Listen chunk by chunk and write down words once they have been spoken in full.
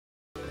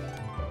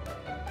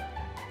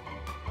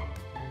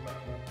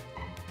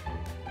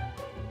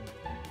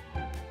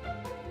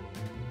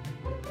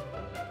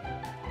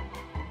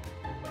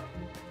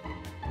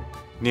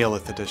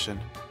Neolith edition.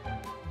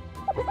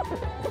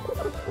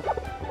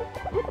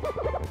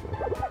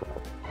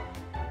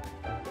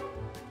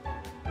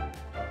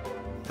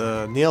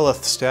 The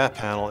Neolith stat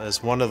panel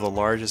is one of the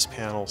largest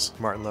panels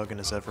MartinLogan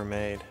has ever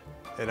made.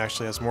 It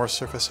actually has more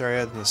surface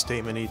area than the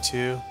Statement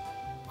E2.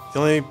 The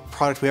only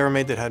product we ever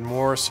made that had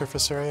more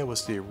surface area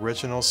was the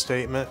original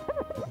Statement.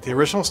 The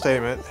original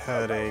Statement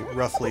had a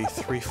roughly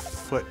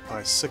 3-foot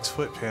by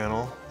 6-foot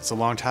panel. It's a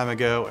long time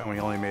ago and we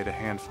only made a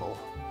handful.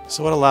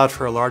 So what allowed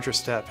for a larger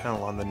stat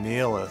panel on the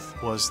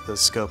Neolith was the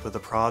scope of the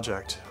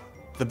project.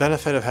 The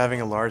benefit of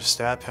having a large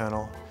stat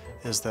panel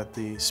is that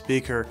the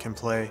speaker can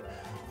play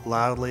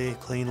loudly,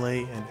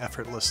 cleanly, and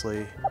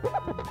effortlessly.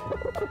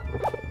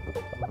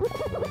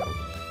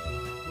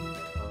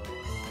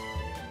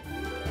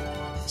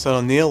 So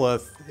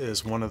Neolith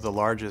is one of the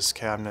largest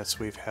cabinets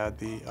we've had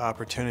the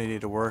opportunity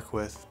to work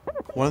with.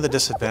 One of the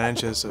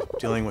disadvantages of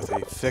dealing with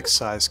a fixed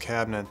size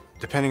cabinet,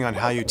 depending on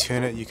how you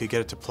tune it, you could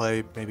get it to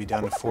play maybe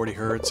down to 40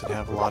 Hertz and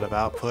have a lot of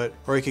output,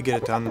 or you could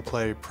get it down to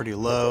play pretty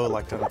low,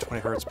 like down to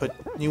 20 Hertz, but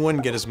you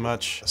wouldn't get as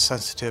much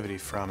sensitivity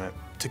from it.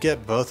 To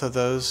get both of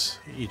those,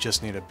 you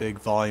just need a big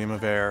volume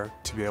of air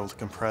to be able to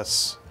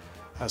compress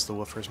as the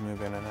woofers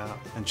move in and out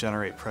and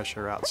generate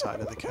pressure outside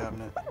of the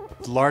cabinet.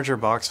 The larger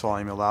box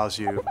volume allows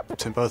you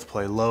to both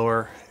play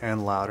lower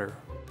and louder.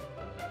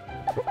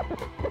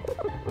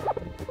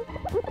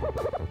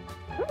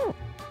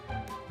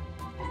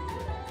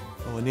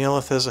 Well, the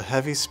Neolith is a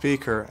heavy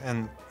speaker,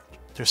 and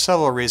there's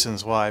several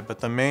reasons why, but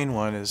the main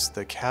one is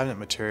the cabinet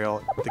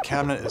material. The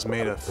cabinet is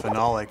made of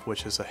phenolic,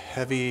 which is a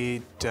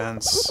heavy,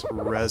 dense,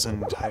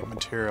 resin-type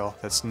material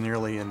that's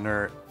nearly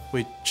inert.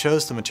 We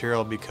chose the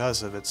material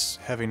because of its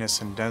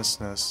heaviness and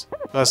denseness.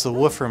 As the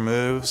woofer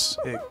moves,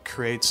 it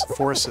creates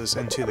forces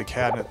into the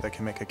cabinet that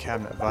can make a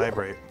cabinet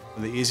vibrate.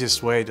 And the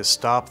easiest way to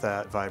stop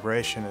that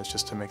vibration is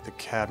just to make the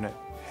cabinet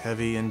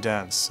heavy and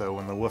dense. So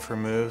when the woofer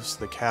moves,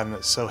 the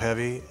cabinet's so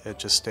heavy, it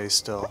just stays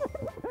still.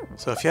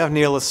 So if you have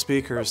Neolith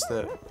speakers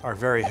that are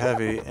very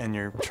heavy and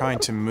you're trying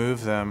to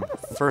move them,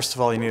 first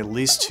of all, you need at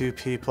least 2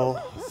 people,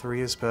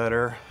 3 is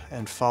better,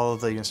 and follow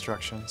the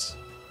instructions.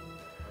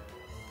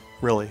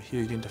 Really,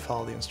 you need to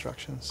follow the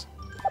instructions.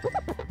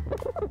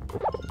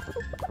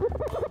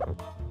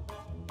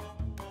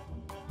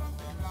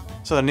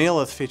 So the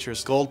Neolith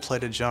features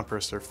gold-plated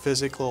jumpers. They're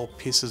physical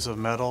pieces of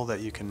metal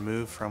that you can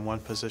move from one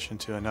position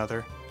to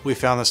another. We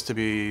found this to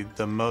be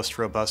the most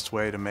robust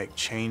way to make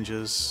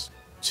changes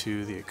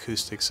to the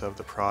acoustics of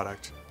the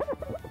product.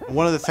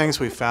 One of the things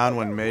we found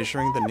when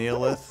measuring the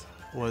Neolith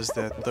was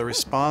that the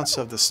response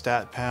of the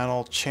stat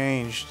panel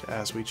changed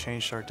as we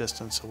changed our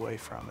distance away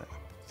from it.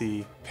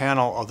 The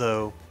panel,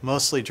 although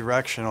mostly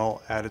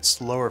directional at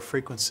its lower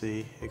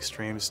frequency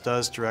extremes,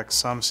 does direct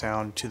some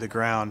sound to the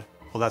ground.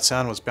 Well, that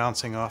sound was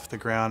bouncing off the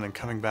ground and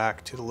coming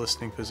back to the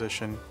listening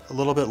position a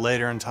little bit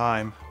later in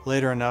time,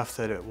 later enough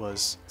that it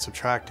was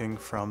subtracting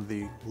from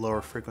the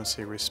lower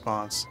frequency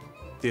response.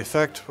 The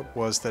effect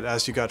was that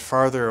as you got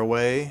farther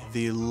away,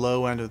 the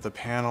low end of the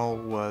panel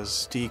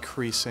was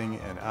decreasing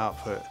in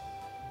output.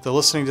 The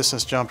listening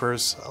distance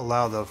jumpers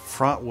allow the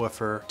front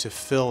woofer to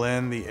fill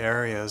in the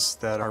areas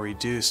that are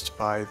reduced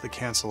by the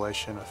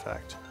cancellation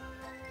effect.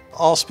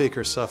 All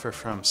speakers suffer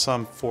from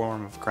some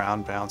form of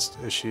ground bounce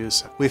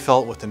issues. We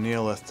felt with the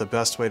Neolith the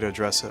best way to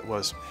address it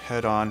was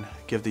head on,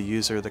 give the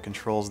user the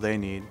controls they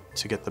need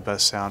to get the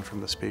best sound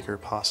from the speaker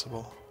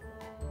possible.